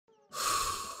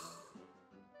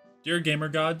Dear gamer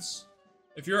gods,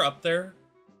 if you're up there,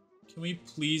 can we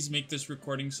please make this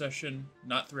recording session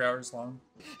not 3 hours long?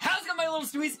 How's it going, my little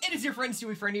Stewies? It is your friend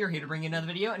StewieFriend here to bring you another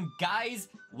video, and guys,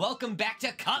 welcome back to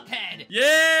CupHead!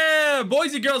 Yeah!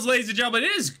 Boys and girls, ladies and gentlemen,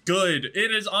 it is good.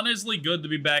 It is honestly good to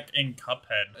be back in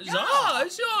CupHead. Yeah.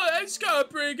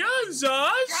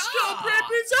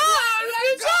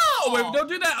 Wait, don't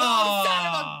do that!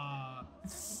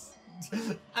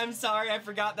 I'm sorry, I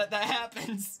forgot that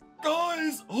happens.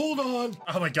 Guys, hold on.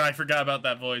 Oh my god, I forgot about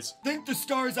that voice. Thank the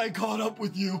stars I caught up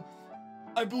with you.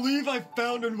 I believe I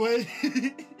found a way.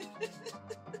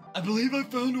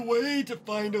 To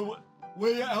find a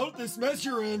way out this mess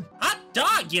you're in. Hot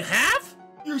dog, you have?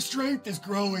 Your strength is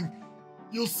growing.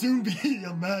 You'll soon be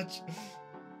a match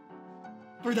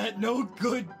for that no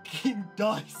good King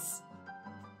Dice.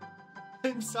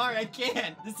 I'm sorry, I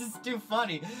can't. This is too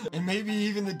funny. And maybe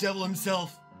even the devil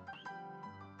himself.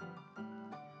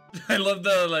 I love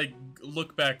the, like,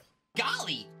 look back.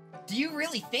 Golly, do you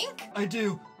really think? I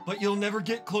do, but you'll never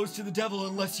get close to the devil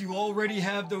unless you already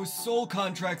have those soul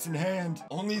contracts in hand.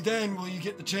 Only then will you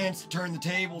get the chance to turn the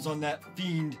tables on that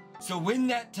fiend. So when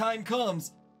that time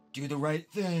comes, do the right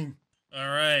thing. All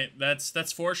right,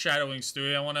 that's foreshadowing,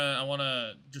 Stewie. I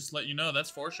wanna just let you know that's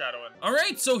foreshadowing. All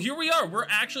right, so here we are. We're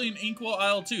actually in Inkwell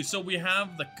Isle 2. So we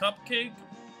have the cupcake,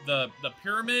 the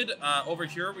pyramid. Over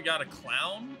here we got a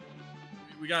clown.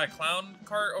 We got a clown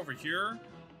cart over here.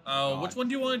 Which one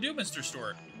do you want to do, Mr.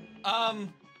 Stewart?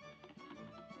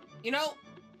 You know,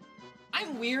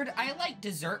 I'm weird. I like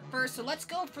dessert first, so let's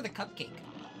go for the cupcake.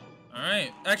 All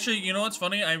right. Actually, you know what's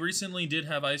funny? I recently did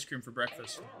have ice cream for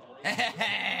breakfast.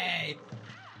 Hey!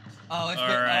 Oh, it's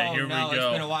here we go.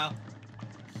 It's been a while.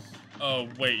 Oh,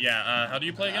 wait, yeah. How do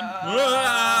you play again?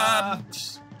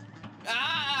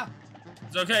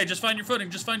 It's okay, just find your footing.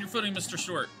 Just find your footing, Mr.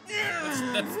 Stewart.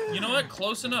 That's, you know what?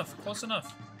 Close enough. Close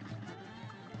enough.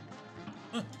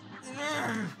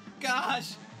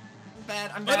 Gosh. I'm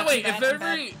bad. I'm By bad. the way, I'm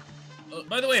bad,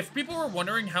 by the way, if people were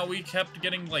wondering how we kept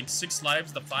getting like 6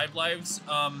 lives, the 5 lives,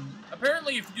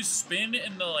 apparently if you spin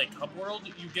in the like hub world,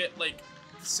 you get like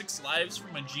 6 lives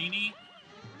from a genie.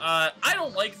 I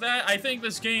don't like that. I think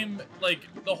this game, like,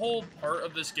 the whole part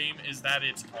of this game is that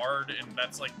it's hard, and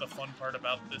that's, like, the fun part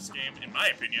about this game, in my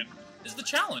opinion, is the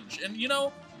challenge. And, you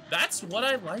know, that's what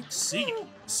I like seeing.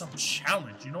 Some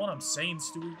challenge. You know what I'm saying,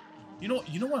 Stewie? You know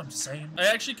what I'm saying? I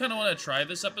actually kind of want to try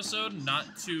this episode,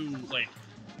 not to, like,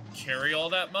 carry all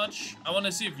that much. I want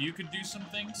to see if you could do some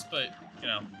things, but, you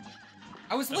know.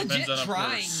 I was legit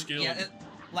trying,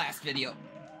 last video.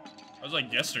 I was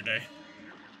like yesterday.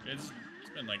 It's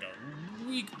been like a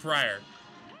week prior.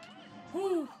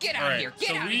 Whew. Get out of here!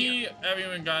 Get out of here! So we haven't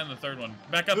even gotten the 3rd one.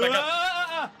 Back up, back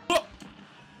up. Oh.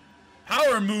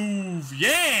 Power move,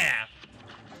 yeah!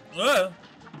 All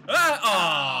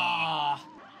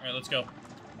right, let's go.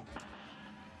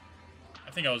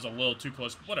 I think I was a little too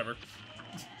close. Whatever.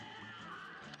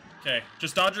 Okay,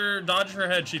 just dodge her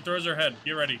head. She throws her head.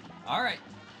 Get ready. All right.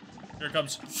 Here it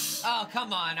comes. Oh,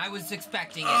 come on. I was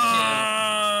expecting it too.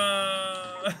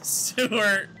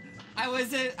 Stewart. I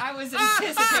was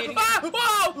anticipating it.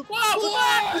 Whoa!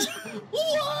 What?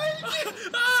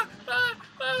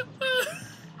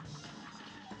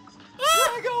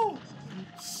 Drag0!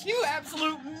 You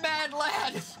absolute mad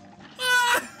lad!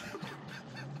 How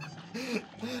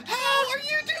are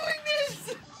you doing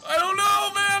this? I don't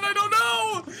know, man. I don't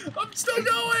know. I'm still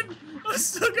going.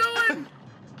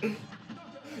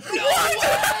 No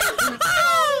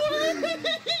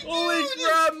Holy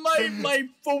crap, my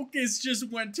focus just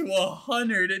went to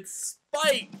 100. It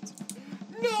spiked.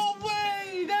 No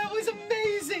way! That was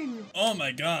amazing! Oh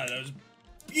my god, that was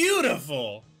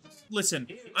beautiful. Listen,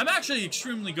 I'm actually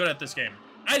extremely good at this game,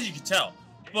 as you can tell.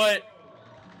 But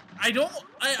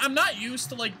I'm not used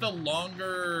to like the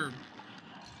longer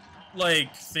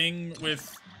like thing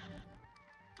with.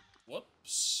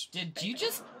 Whoops. Did you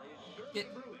just get?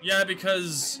 Yeah,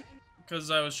 because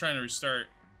I was trying to restart.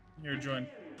 Here, join.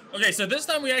 Okay, so this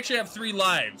time we actually have 3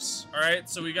 lives. All right,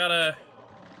 so we have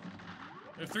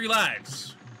 3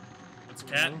 lives. That's a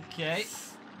cat. Okay.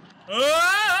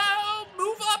 Oh,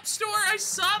 move up, Stuart. I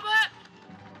saw that.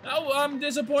 Oh, I'm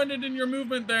disappointed in your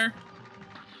movement there.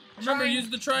 Remember, use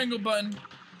the triangle button.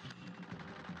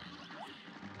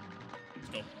 Let's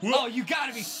go. Oh, you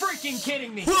gotta be freaking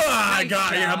kidding me! I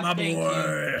got you, my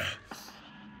boy.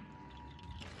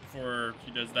 Before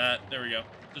he does that, there we go.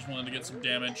 Just wanted to get some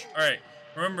damage. All right,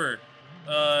 remember,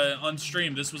 on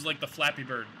stream, this was like the Flappy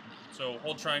Bird. So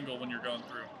hold triangle when you're going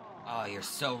through. Oh, you're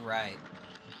so right.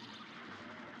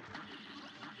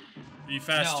 Be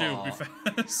fast too. Be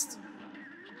fast.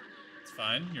 It's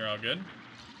fine. You're all good.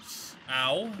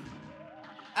 Ow.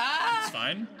 Ah! It's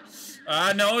fine.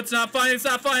 No, it's not fine. It's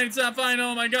not fine. It's not fine.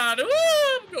 Oh my god. Woo!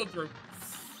 I'm going through.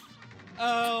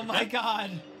 Oh my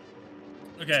god.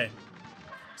 Okay.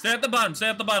 Stay at the bottom. Stay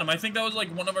at the bottom. I think that was like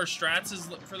one of our strats is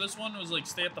for this one was like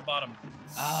stay at the bottom.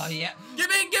 Oh yeah. Give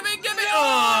me, give me, give me. No!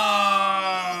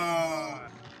 Oh!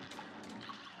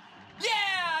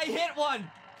 Yeah, I hit one.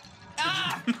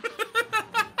 Ah!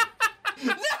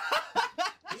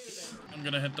 I'm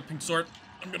gonna hit the pink sword.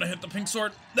 I'm gonna hit the pink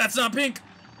sword. That's not pink.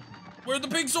 Where's the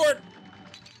pink sword?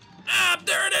 Ah,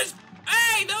 there it is.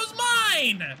 Hey, that was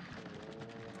mine.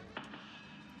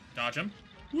 Dodge him.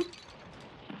 Whoop.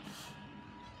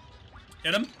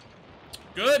 Hit him.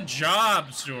 Good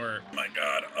job, Stuart. Oh my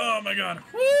god. Oh my god.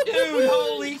 Dude,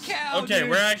 holy cow. Okay, dude.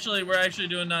 we're actually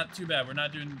doing not too bad. We're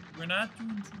not doing too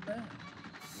bad.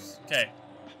 Okay.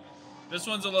 This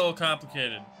one's a little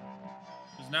complicated.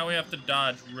 Because now we have to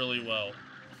dodge really well.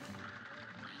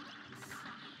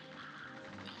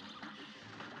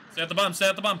 Stay at the bomb, stay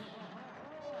at the bomb.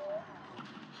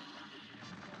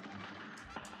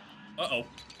 Uh-oh.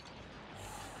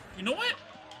 You know what?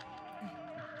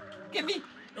 Give me.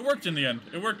 It worked in the end.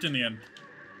 It worked in the end.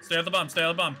 Stay at the bomb, stay at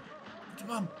the bomb. Get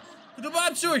the bomb. Get the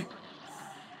bomb, Stewie!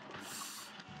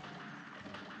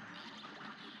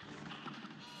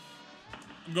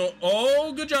 Go.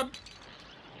 Oh, good job.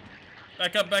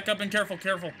 Back up, and careful,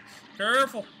 careful.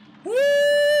 Careful. Woo!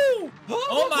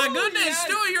 Oh my goodness, yes.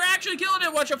 Stewie, you're actually killing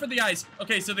it. Watch out for the eyes.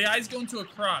 Okay, so the eyes go into a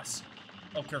cross.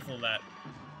 Oh, careful of that.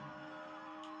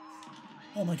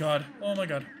 Oh my god. Oh my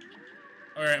god.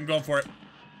 All right, I'm going for it.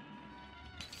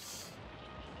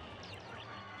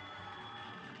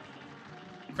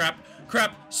 Crap.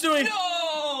 Crap. Stewie!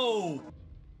 No!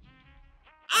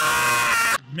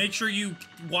 Ah! Make sure you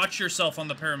watch yourself on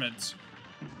the pyramids.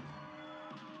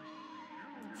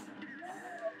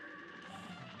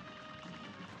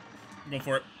 Go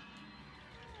for it.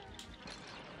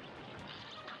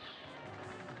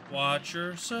 Watch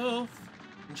yourself.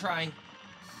 I'm trying.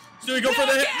 Stewie, go for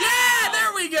the hit. Yeah,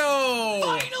 there we go.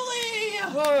 Finally!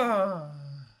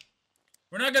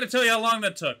 We're not gonna tell you how long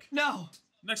that took. No.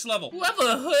 Next level.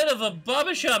 Whoever heard of a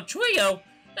barbershop trio?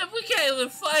 If we can't even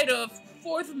find a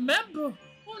fourth member,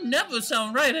 we'll never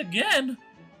sound right again.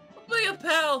 Be a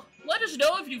pal. Let us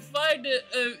know if you find it,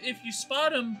 if you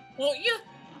spot him, won't you?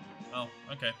 Oh,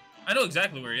 okay. I know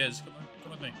exactly where he is.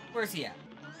 Come with me. Where's he at?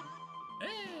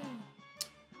 Hey.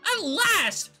 At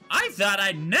last! I thought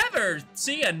I'd never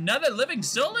see another living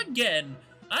soul again.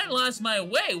 I lost my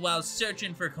way while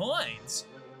searching for coins.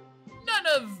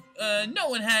 No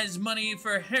one has money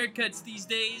for haircuts these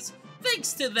days,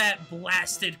 thanks to that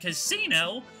blasted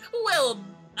casino. Well,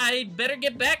 I'd better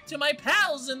get back to my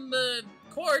pals in the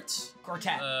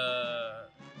quartet.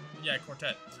 Yeah,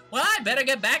 quartet. Well, I better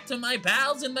get back to my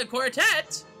pals in the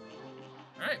quartet.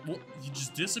 All right, well, he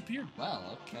just disappeared.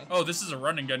 Well, okay. Oh, this is a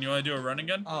running gun. You want to do a running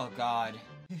gun? Oh, God.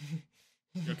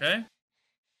 You okay? I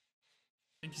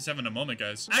think he's having a moment,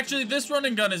 guys. Actually, this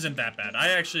running gun isn't that bad. I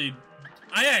actually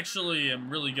am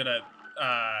really good at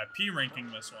P ranking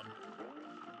this one.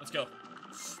 Let's go.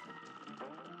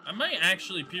 I might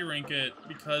actually P rank it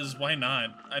because why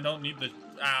not? I don't need the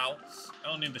I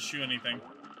don't need to shoot anything.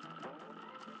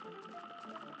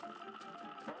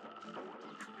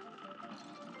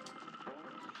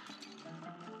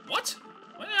 What?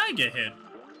 Why did I get hit?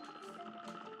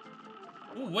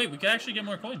 Oh wait, we can actually get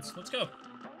more coins. Let's go.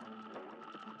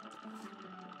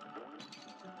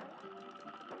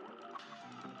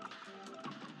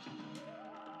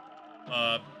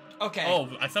 Okay. Oh,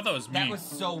 I thought that was me. That was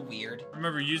so weird.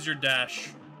 Remember, use your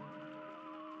dash.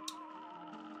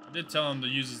 I did tell him to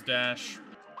use his dash.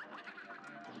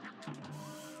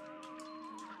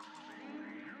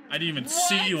 I didn't even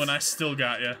see you and I still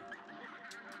got you.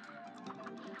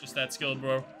 Just that skilled,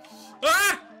 bro.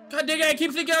 Ah! God dang it, I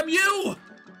keep thinking I'm you!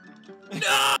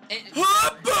 No!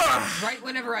 Right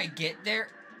whenever I get there...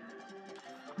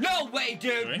 No way,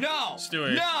 dude! Stewie? No!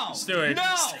 Stewie. No! Stewie. No!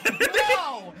 Stewie.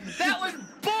 No! That was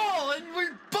bull, and we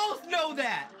both know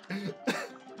that!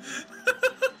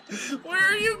 Where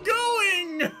are you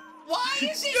going? Why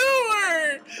is he...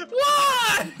 Stuart!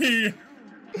 Why?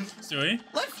 Stewie,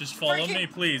 Let's just follow freaking- me,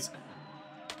 please.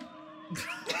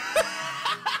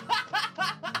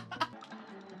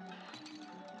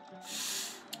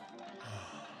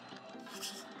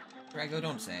 Drag0,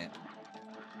 don't say it.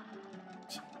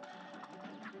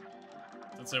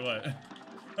 Don't say what?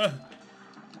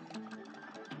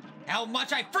 How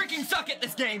much I freaking suck at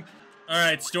this game!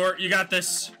 Alright, Stuart, you got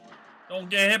this. Don't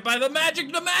get hit by the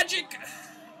magic, the magic!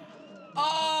 Oh!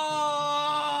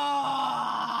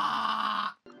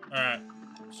 Alright,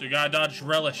 so you gotta dodge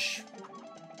relish,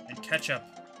 and ketchup,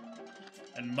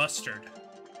 and mustard.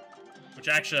 Which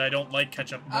actually, I don't like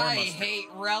ketchup nor I mustard. hate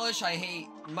relish. I hate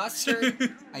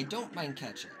mustard. I don't mind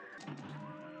ketchup.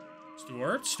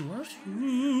 Stuart.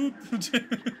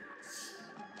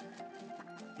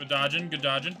 Good dodging.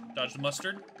 Dodge the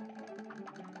mustard.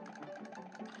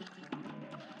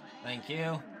 Thank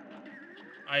you.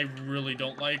 I really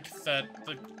don't like that.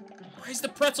 Why is the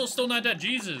pretzel still not dead?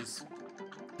 Jesus.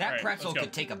 That Right, pretzel let's go.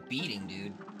 could take a beating,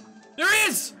 dude. There he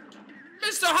is!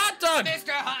 Mr. Hot Dog!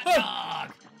 Mr. Hot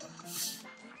Dog!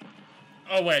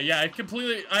 Oh, wait, yeah,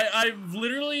 I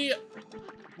literally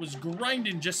was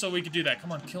grinding just so we could do that.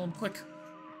 Come on, kill him quick.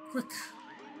 Quick.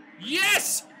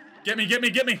 Yes! Get me.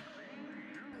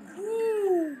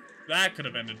 Woo. That could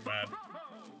have ended bad.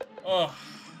 Oh.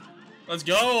 Let's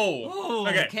go. Ooh,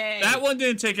 okay. That one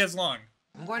didn't take as long.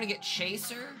 I'm going to get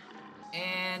Chaser,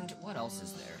 and what else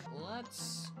is there?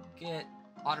 Let's get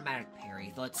automatic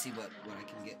parry. Let's see what I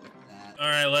can get with that. All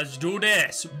right, let's do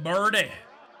this, birdie.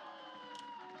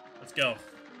 Let's go.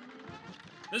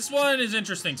 This one is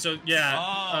interesting. So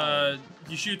yeah,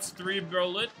 he shoots 3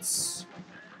 bullets.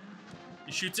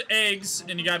 He shoots eggs,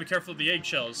 and you gotta be careful of the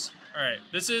eggshells. All right,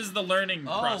 this is the learning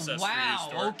process. Wow.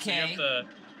 For you, Okay. So you have to,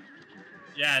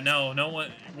 yeah, no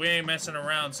one. We ain't messing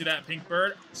around. See that pink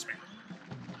bird? Smack.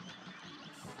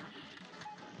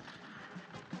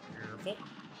 Careful.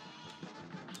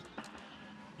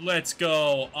 Let's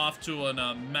go off to an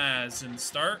amazing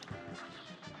start.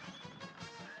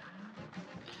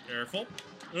 Careful.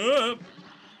 Up.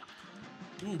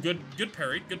 Ooh, good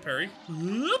parry.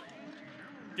 Up.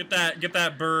 Get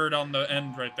that bird on the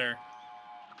end right there.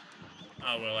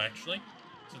 I will actually,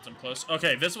 since I'm close.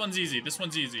 Okay, this one's easy.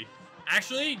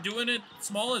 Actually, doing it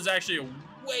small is actually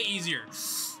way easier.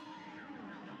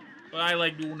 But I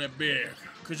like doing it big,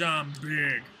 cause I'm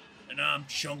big and I'm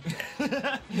chunky.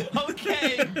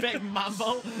 Okay, Big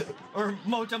Mambo. Or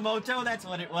Moto, that's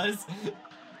what it was.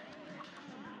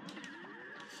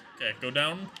 Okay, go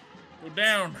down,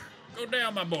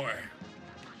 my boy.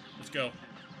 Let's go.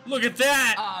 Look at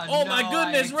that! Oh my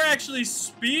goodness, we're actually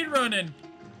speed running.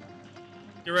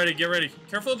 Get ready.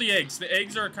 Careful of the eggs. The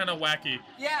eggs are kind of wacky.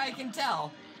 Yeah, I can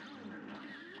tell.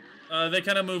 They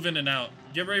kind of move in and out.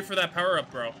 Get ready for that power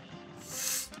up, bro.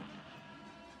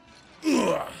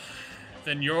 Ugh.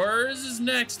 Then yours is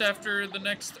next after the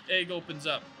next egg opens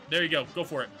up. There you go. Go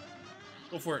for it.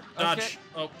 Dodge. Okay.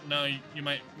 Oh, no, you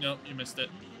might. No, you missed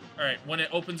it. All right, when it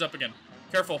opens up again.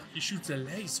 Careful. He shoots a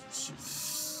laser.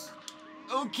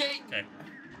 Okay.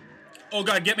 Oh,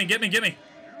 God, get me.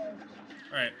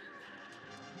 All right.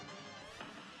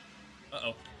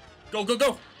 Uh-oh. Go.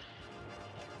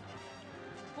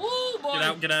 Ooh, boy.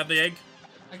 Get out of the egg.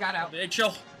 I got out. The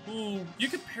eggshell. Ooh, you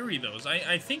could parry those.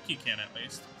 I think you can at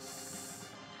least.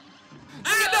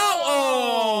 Ah, no!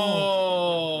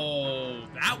 Oh!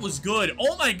 That was good.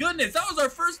 Oh my goodness, that was our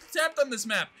first attempt on this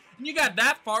map. And you got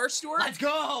that far, Stuart? Let's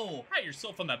go! Pat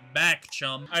yourself on the back,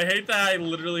 chum. I hate that I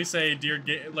literally say,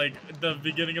 like, the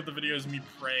beginning of the video is me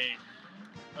praying.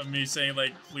 Of me saying,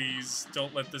 like, please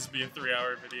don't let this be a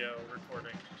 3-hour video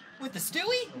recording. With the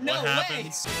Stewie? And No what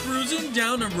happens? way! Cruising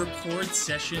down a record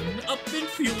session, up and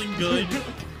feeling good.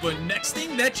 But next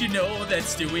thing that you know, that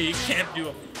Stewie can't do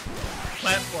a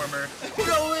platformer.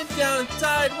 Going down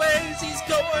sideways, he's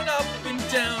going up and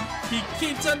down. He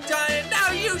keeps on dying,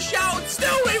 now you shout,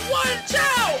 Stewie, watch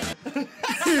out!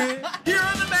 Here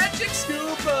on the Magic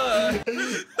Scuba!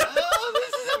 Oh,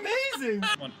 this is amazing!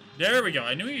 There we go,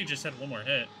 I knew you just had one more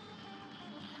hit.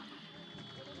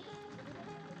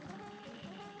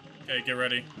 Okay, get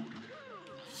ready.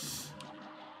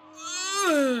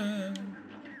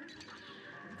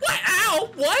 What? Ow!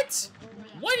 What?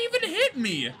 What even hit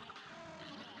me?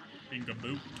 Bingo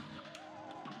boot.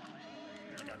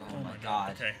 Oh my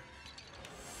god. Okay.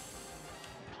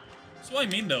 That's what I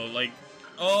mean though, like,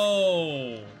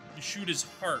 oh, you shoot his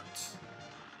heart.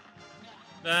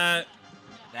 That,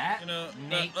 you know,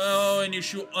 oh, and you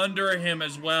shoot under him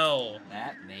as well.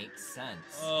 That makes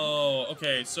sense. Oh,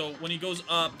 okay, so when he goes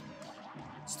up,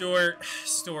 Stuart.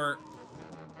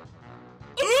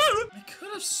 I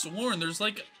could have sworn there's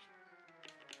like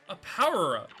a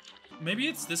power-up. Maybe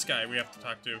it's this guy we have to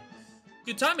talk to.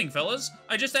 Good timing, fellas.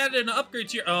 I just added an upgrade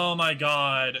to your— oh my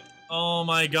god. Oh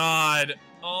my god.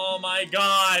 Oh my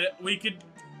god. We could—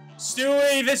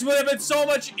 Stewie, this would have been so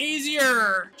much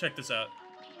easier. Check this out.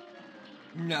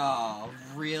 No,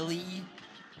 really?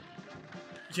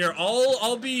 Here,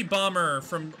 I'll be bomber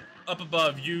from up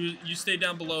above. You stay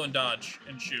down below and dodge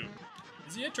and shoot.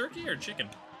 Is he a turkey or a chicken?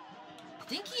 I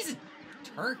think he's a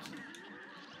turkey.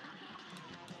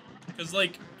 Because,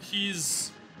 like,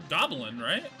 he's goblin,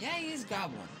 right? Yeah, he's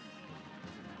goblin.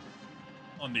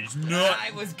 on these nuts.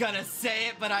 I was gonna say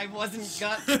it, but I wasn't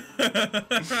gonna.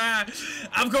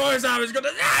 Of course I was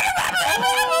gonna.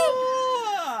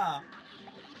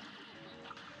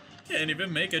 Can't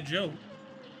even make a joke.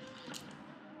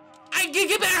 I get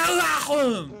it.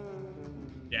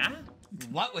 Yeah?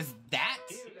 What was that?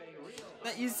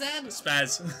 That you said?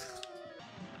 Spaz.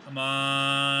 Come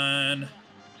on.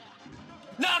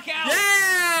 Knockout!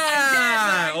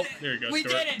 Yeah! Oh, there you go. We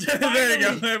Stuart. did it! There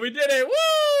you go. We did it. Woo!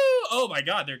 Oh my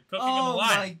god, they're cooking him Oh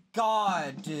alive. my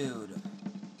god, dude.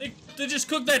 They just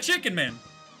cooked that chicken, man.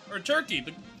 Or turkey.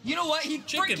 The You know what? He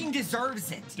chicken. freaking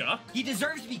deserves it. Duck? He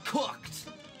deserves to be cooked.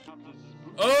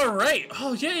 Alright.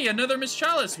 Oh, yay. Another Miss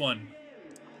Chalice one.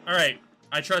 Alright.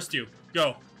 I trust you.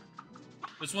 Go.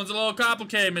 This one's a little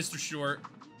complicated, Mr. Short.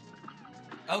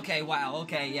 Okay, wow,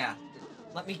 okay, yeah.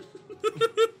 Let me...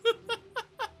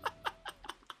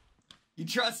 You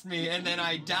trust me, and then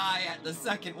I die at the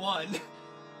second one.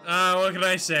 What can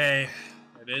I say?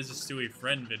 It is a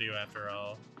StewieFriend video after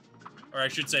all. Or I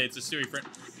should say it's a StewieFriend.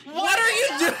 What are you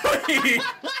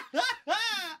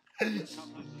doing?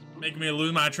 Making me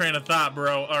lose my train of thought,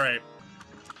 bro. Alright.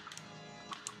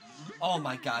 Oh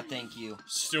my god, thank you.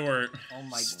 Stuart. Oh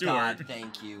my Stuart. god,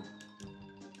 thank you.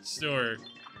 Stuart.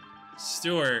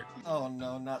 Stuart. Oh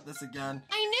no, not this again.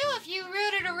 I knew if you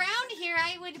rooted around here,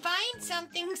 I would find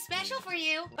something special for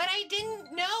you, but I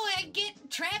didn't know I'd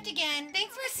get trapped again.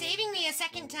 Thanks for saving me a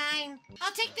second time.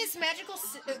 I'll take this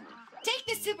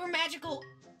super magical...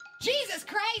 Jesus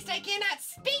Christ, I cannot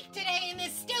speak today in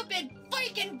this stupid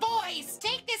freaking voice.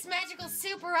 Take this magical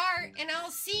super art, and I'll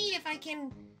see if I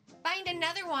can find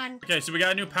another one. Okay, so we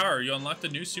got a new power. You unlocked a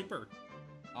new super.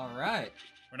 Alright.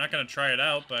 We're not gonna try it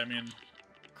out, but I mean...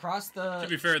 Cross the... To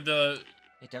be fair, the...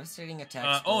 A devastating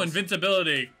attack. oh,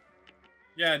 invincibility.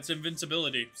 Yeah, it's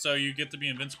invincibility. So you get to be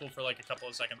invincible for like a couple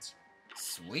of seconds.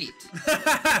 Sweet.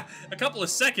 A couple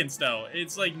of seconds, though.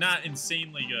 It's like not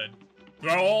insanely good. For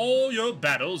all your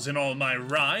battles and all my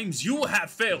rhymes, you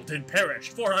have failed and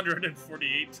perished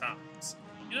 448 times.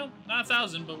 You know, not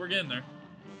 1,000, but we're getting there.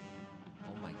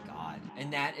 Oh my god.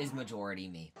 And that is majority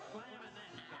me.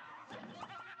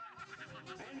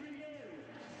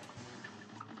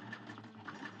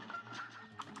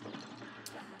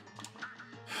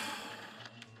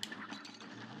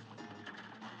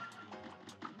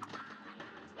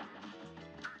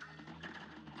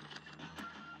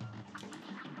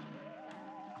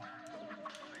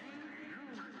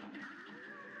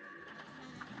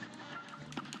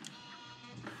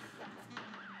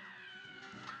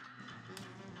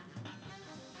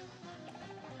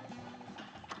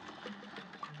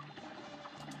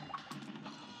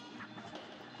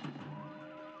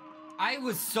 I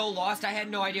was so lost, I had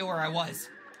no idea where I was.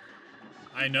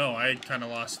 I know, I kind of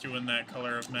lost you in that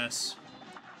color of mess.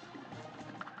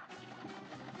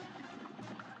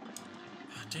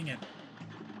 Oh, dang it.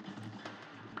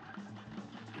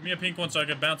 Give me a pink one so I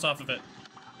can bounce off of it.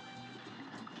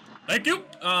 Thank you! You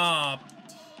know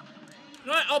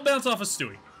what? I'll bounce off of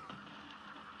Stewie.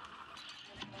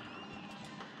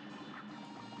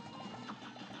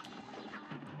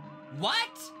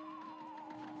 What?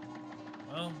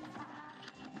 Well...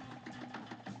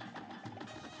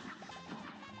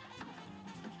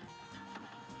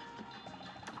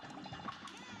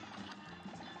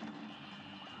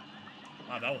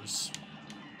 Wow, that was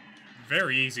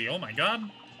very easy. Oh my god.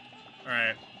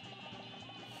 Alright.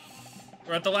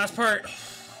 We're at the last part.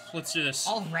 Let's do this.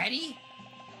 Already?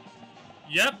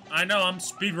 Yep, I know. I'm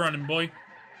speedrunning, boy.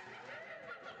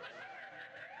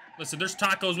 Listen, there's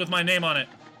tacos with my name on it.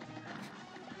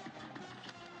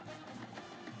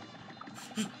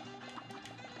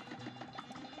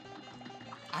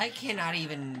 I cannot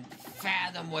even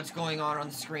fathom what's going on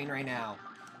the screen right now.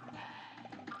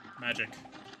 Magic.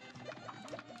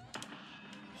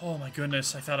 Oh my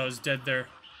goodness, I thought I was dead there.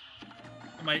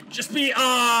 I might just be...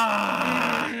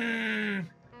 Ah!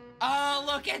 Oh,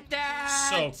 look at that!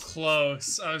 So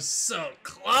close. I was so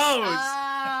close!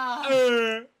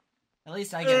 Ah! At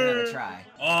least I get another try.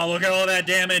 Oh, look at all that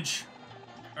damage.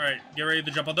 Alright, get ready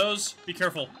to jump on those. Be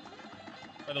careful.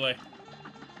 By the way.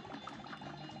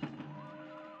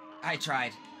 I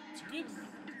tried. It's good.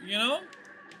 You know?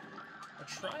 A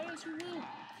try as you will.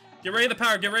 Get ready to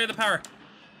power. Get ready to power.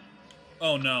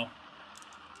 Oh, no.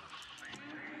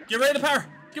 Get ready to power.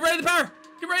 Get ready to power.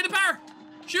 Get ready to power.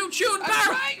 Shoot, shoot, and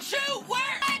power. I'm trying, shoot!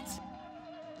 Where?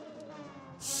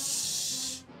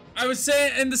 I was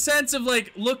saying in the sense of,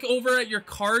 like, look over at your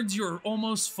cards. You're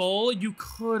almost full. You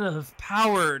could have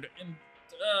powered. And,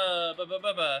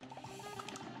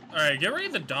 Alright, get ready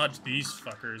to dodge these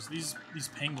fuckers. These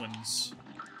penguins.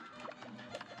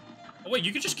 Oh, wait,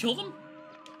 you could just kill them?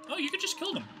 Oh, you could just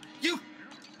kill them. You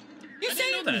You I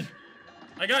didn't know saved me.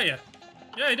 that. I got you.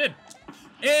 Yeah, I did.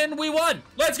 And we won.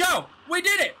 Let's go. We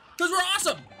did it. Because we're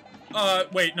awesome.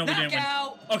 Wait, no, we didn't win.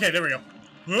 Knockout. Okay, there we go.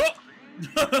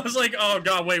 I was like, oh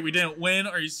god, wait, we didn't win?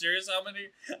 Are you serious?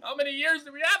 How many years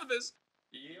do we have of this?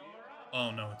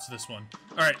 Oh no, it's this one.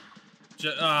 Alright.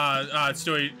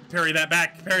 Stewie, parry that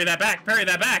back, parry that back, parry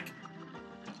that back!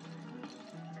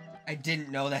 I didn't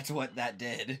know that's what that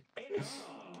did.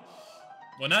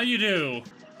 Well, now you do.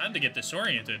 Time to get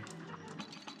disoriented.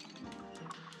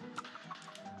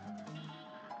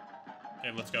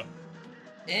 Okay, let's go.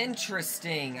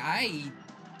 Interesting.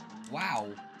 Wow.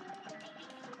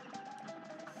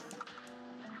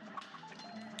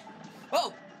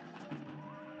 Oh!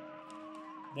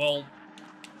 Well,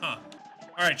 huh.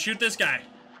 Alright, shoot this guy.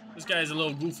 This guy is a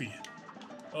little goofy.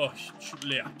 Oh, shoot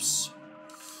lips.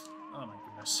 Oh my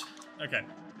goodness. Okay.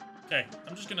 Okay,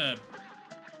 I'm just gonna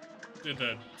do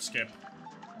the skip.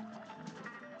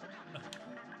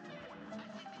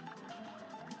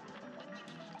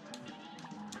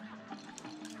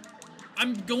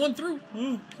 I'm going through.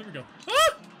 Oh, there we go.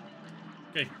 Ah!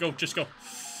 Okay, go, just go.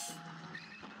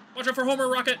 Watch out for Homer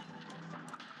Rocket.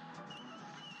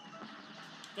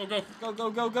 Go, go. Go, go,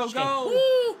 go, go, Just go!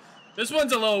 Woo! This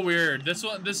one's a little weird. This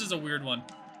is a weird one.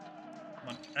 Come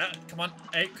on. Come on.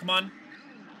 Hey, come on.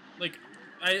 Like,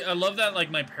 I love that,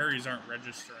 like, my parries aren't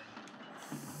registering.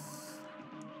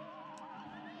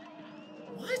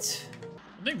 What?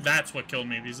 I think that's what killed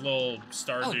me, these little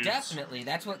star dudes. Oh, definitely.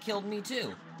 That's what killed me,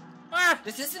 too. Ah!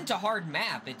 This isn't a hard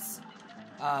map. It's,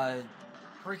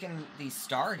 freaking these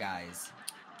star guys.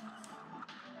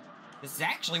 This is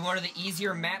actually one of the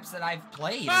easier maps that I've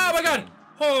played. Oh my god! Game.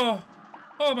 Oh!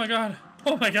 Oh my god!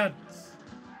 Oh my god!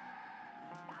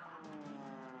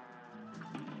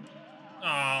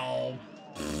 Oh.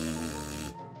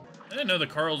 I didn't know the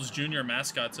Carl's Jr.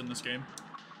 mascot's in this game.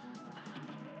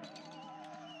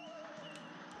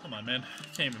 Come on, man. I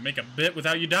can't even make a bit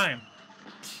without you dying.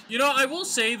 You know, I will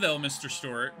say though, Mr.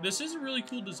 Stewart, this is a really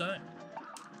cool design.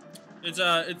 It's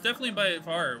definitely by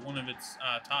far one of its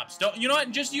tops. Don't, you know what?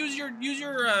 Just use your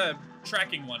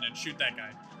tracking one and shoot that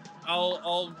guy.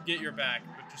 I'll get your back,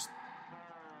 but just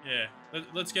yeah.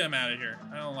 Let's get him out of here.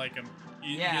 I don't like him.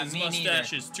 His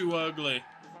mustache is too ugly.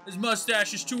 His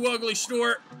mustache is too ugly,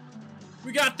 Stewart.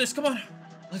 We got this. Come on.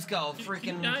 Let's go,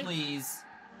 freaking please.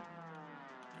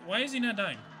 Why is he not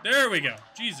dying? There we go.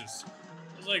 Jesus.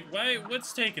 I was like, why?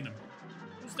 What's taking him?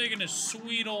 What's taking his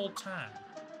sweet old time?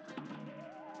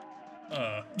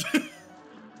 Okay.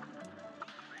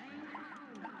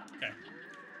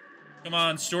 Come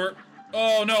on, Stuart.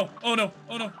 Oh no! Oh no!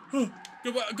 Oh no!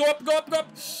 Go up! Go up! Go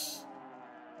up!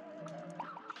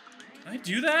 Can I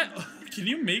do that? Can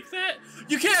you make that?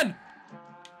 You can!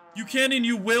 You can and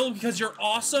you will because you're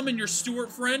awesome and you're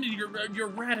StewieFriend and you're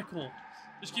radical.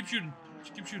 Just keep shooting.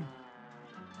 Just keep shooting.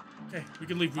 Okay, we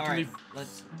can leave. We can leave.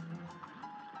 Let's.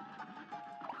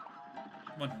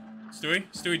 Come on, Stewie.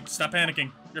 Stewie, stop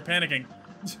panicking. You're panicking.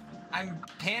 I'm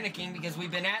panicking because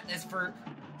we've been at this for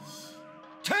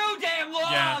too damn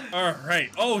long! Yeah,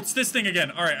 alright. Oh, it's this thing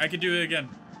again. Alright, I can do it again.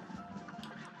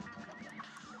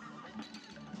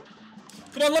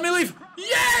 Come on, let me leave!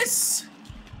 Yes!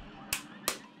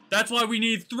 That's why we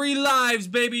need 3 lives,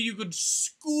 baby. You could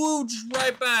scooch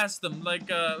right past them like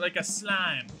a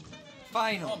slime.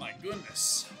 Finally. Oh my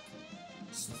goodness.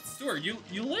 Stuart,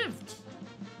 you lived.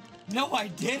 No, I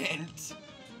didn't.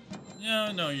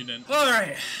 No, you didn't.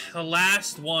 Alright, the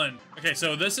last one. Okay,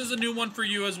 so this is a new one for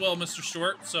you as well, Mr.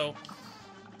 Stewart, so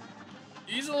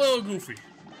he's a little goofy.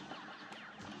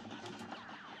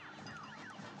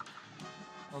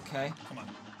 Okay. Come on.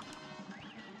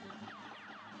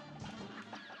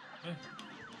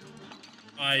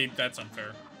 That's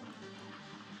unfair.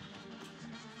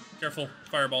 Careful,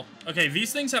 fireball. Okay,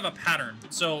 these things have a pattern.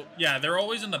 So, yeah, they're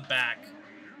always in the back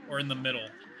or in the middle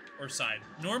or side.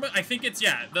 Normally, I think it's,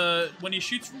 yeah, when he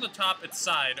shoots from the top, it's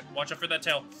side. Watch out for that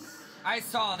tail. I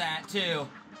saw that too.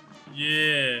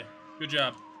 Yeah, good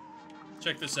job.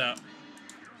 Check this out.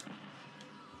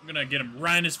 I'm gonna get him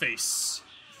right in his face.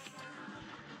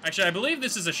 Actually, I believe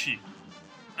this is a she.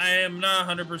 I am not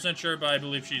 100% sure, but I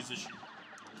believe she's a she.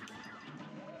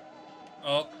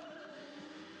 Oh.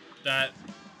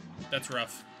 That's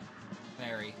rough.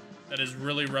 Very. That is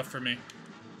really rough for me.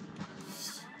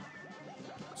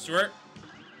 Stuart,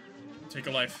 take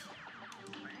a life.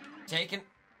 Taking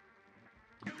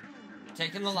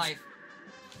the life.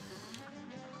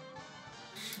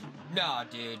 Nah,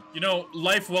 dude. You know,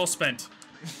 life well spent.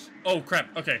 Oh,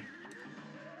 crap. Okay.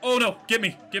 Oh, no. Get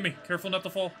me. Get me. Careful not to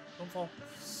fall. Don't fall.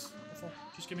 Don't fall.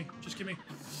 Just give me. Just give me.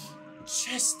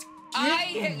 Just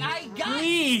I got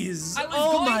Please! I was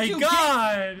Oh going my to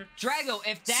god! Drag0,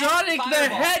 if that Sonic the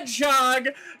fireball... Hedgehog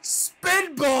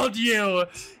spinballed you!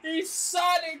 He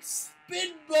Sonic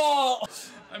spinball!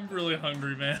 I'm really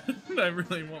hungry, man. I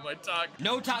really want my taco.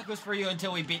 No tacos for you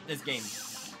until we beat this game.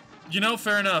 You know,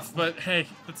 fair enough, but hey,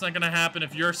 that's not gonna happen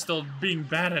if you're still being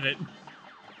bad at it.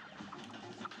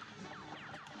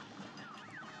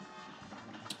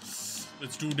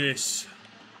 Let's do this.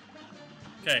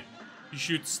 Okay, he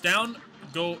shoots down,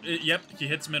 yep, he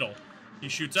hits middle. He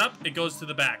shoots up, it goes to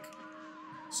the back.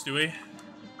 Stewie?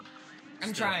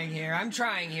 I'm trying here,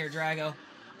 Drag0.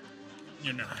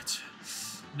 You're not.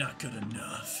 Not good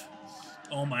enough.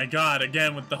 Oh my god,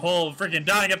 again with the whole freaking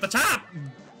dying at the top!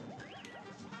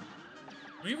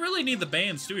 We really need the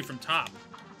ban Stewie from top.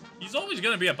 He's always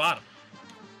gonna be at bottom.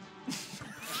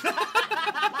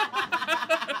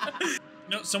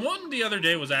 No, someone the other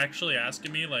day was actually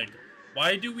asking me, like,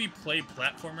 why do we play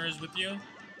platformers with you?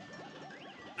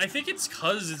 I think it's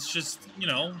cause it's just, you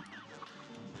know,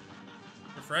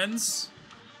 we're friends.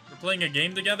 We're playing a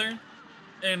game together.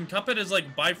 And CupHead is,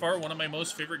 like, by far one of my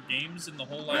most favorite games in the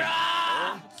whole, like,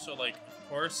 world. So, like, of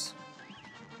course.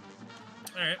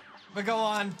 Alright. But go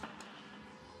on.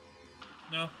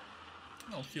 No.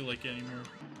 I don't feel like it anymore.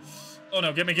 Oh,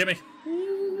 no, get me, get me.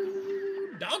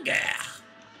 Ooh, doggy.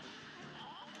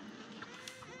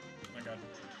 Oh, my God.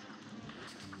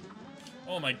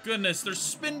 Oh, my goodness. There's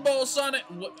spinball Sonic.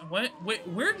 What? Wait,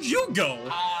 where'd you go?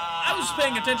 I was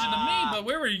paying attention to me, but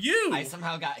where were you? I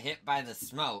somehow got hit by the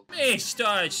smoke.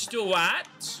 Mr.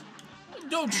 Stewart,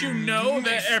 don't you know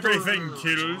that everything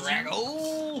kills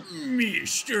Drag0? you?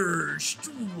 Mr.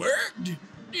 Stewart,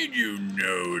 did you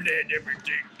know that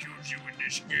everything kills you in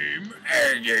this game?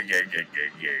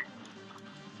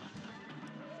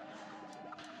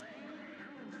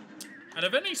 Out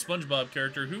of any SpongeBob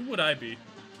character, who would I be?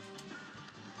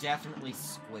 Definitely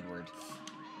Squidward.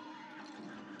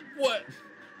 What?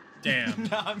 Damn.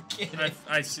 No, I'm kidding.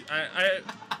 I see. I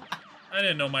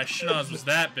didn't know my schnoz was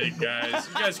that big, guys.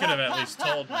 You guys could have at least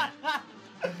told me.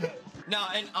 No,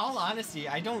 in all honesty,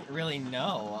 I don't really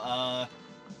know.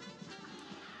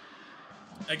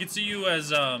 I could see you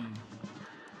as,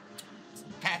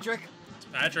 Patrick?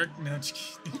 Patrick? No, just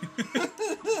kidding.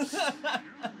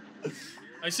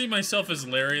 I see myself as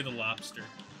Larry the Lobster.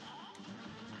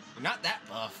 You're not that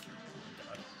buff.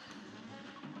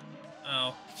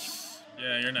 Oh.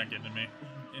 Yeah, you're not getting me.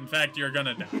 In fact, you're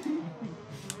gonna die.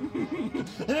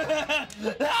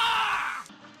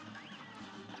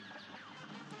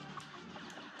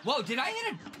 Whoa, did I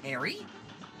hit a parry?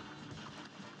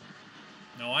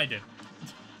 No, I did.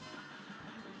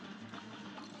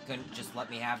 Couldn't just let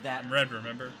me have that? I'm red,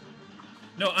 remember?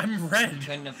 No, I'm red.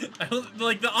 Couldn't have... I don't,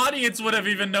 like, the audience would have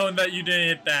even known that you didn't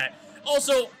hit that.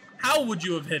 Also, how would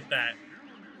you have hit that?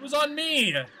 It was on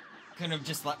me. Couldn't have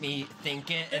just let me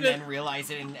think it and then realize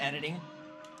it in editing?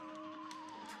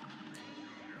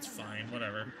 It's fine,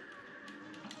 whatever.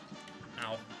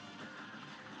 Ow.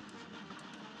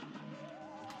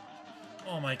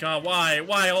 Oh my god, why?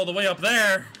 Why all the way up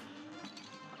there?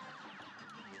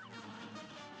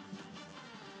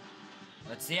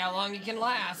 Let's see how long it can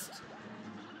last.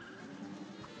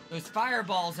 Those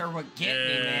fireballs are what get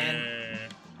me, man.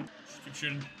 Just keep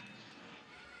shooting.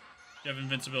 You have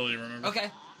invincibility, remember? Okay.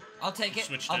 I'll take it.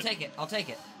 Switched I'll it. take it. I'll take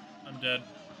it. I'm dead.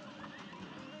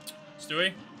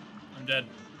 Stewie? I'm dead.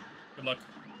 Good luck.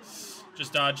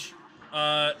 Just dodge.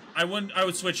 I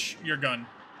would switch your gun.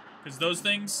 Because those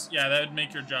things, yeah, that would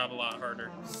make your job a lot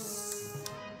harder.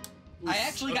 I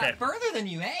actually got further than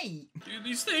you, hey! Dude,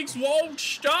 these things won't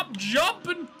stop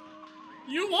jumping!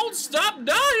 You won't stop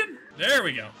dying! There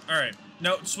we go. Alright.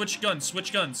 No, switch guns,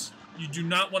 switch guns. You do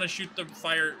not want to shoot the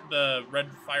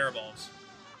red fireballs.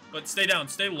 But stay down,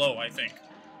 stay low, I think.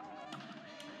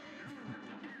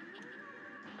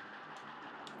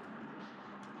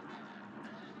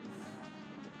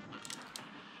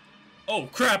 Oh,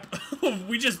 crap!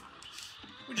 we just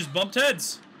bumped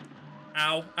heads.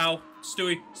 Ow, ow.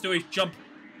 Stewie, jump.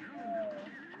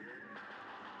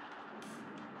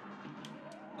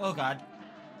 Oh, God.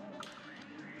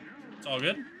 It's all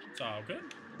good? It's all good?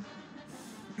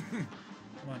 Come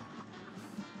on.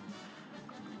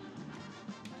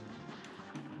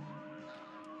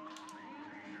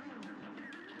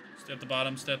 Stay at the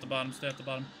bottom, stay at the bottom, stay at the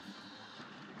bottom.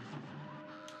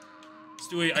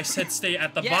 Stewie, I said stay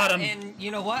at the bottom. And you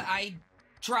know what? I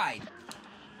tried.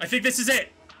 I think this is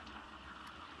it.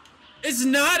 It's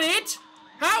not it?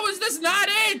 How is this not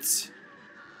it?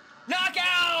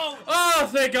 Knockout! Oh,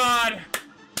 thank God.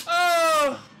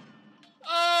 Oh.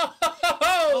 Oh.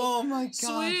 Oh my God.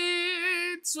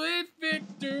 Sweet Sweet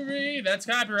victory. That's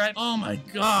copyright. Oh my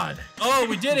god. Oh,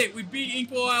 we did it. We beat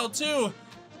Ink Wall 2.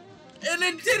 And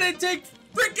it didn't take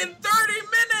freaking 30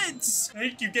 minutes.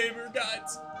 Thank you, gamer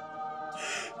gods.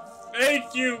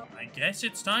 Thank you. I guess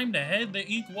it's time to head to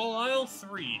Ink Wall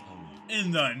 3.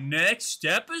 In the next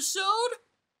episode?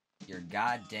 You're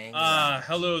goddamn.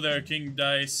 Hello there, King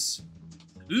Dice.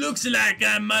 Looks like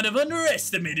I might have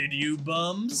underestimated you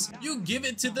bums. You give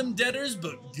it to them debtors,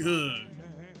 but good.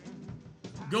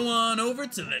 Go on over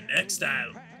to the next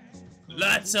island.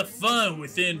 Lots of fun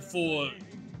waiting for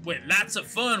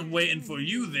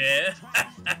you there.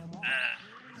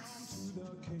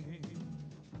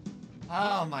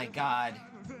 Oh my god.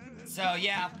 So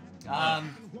yeah,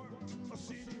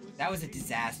 that was a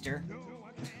disaster.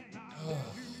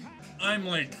 I'm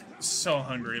like so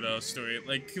hungry though, Stewie.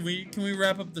 Like, can we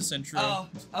wrap up this intro? Oh,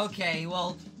 okay.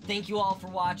 Well, thank you all for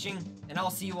watching, and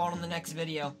I'll see you all in the next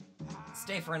video.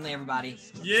 Stay friendly, everybody.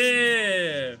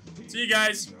 Yeah. See you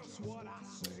guys.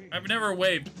 I've never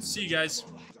waved. See you guys.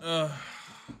 And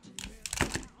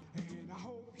I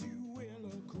hope you will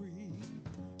agree.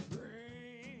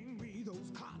 Bring me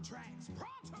those contracts.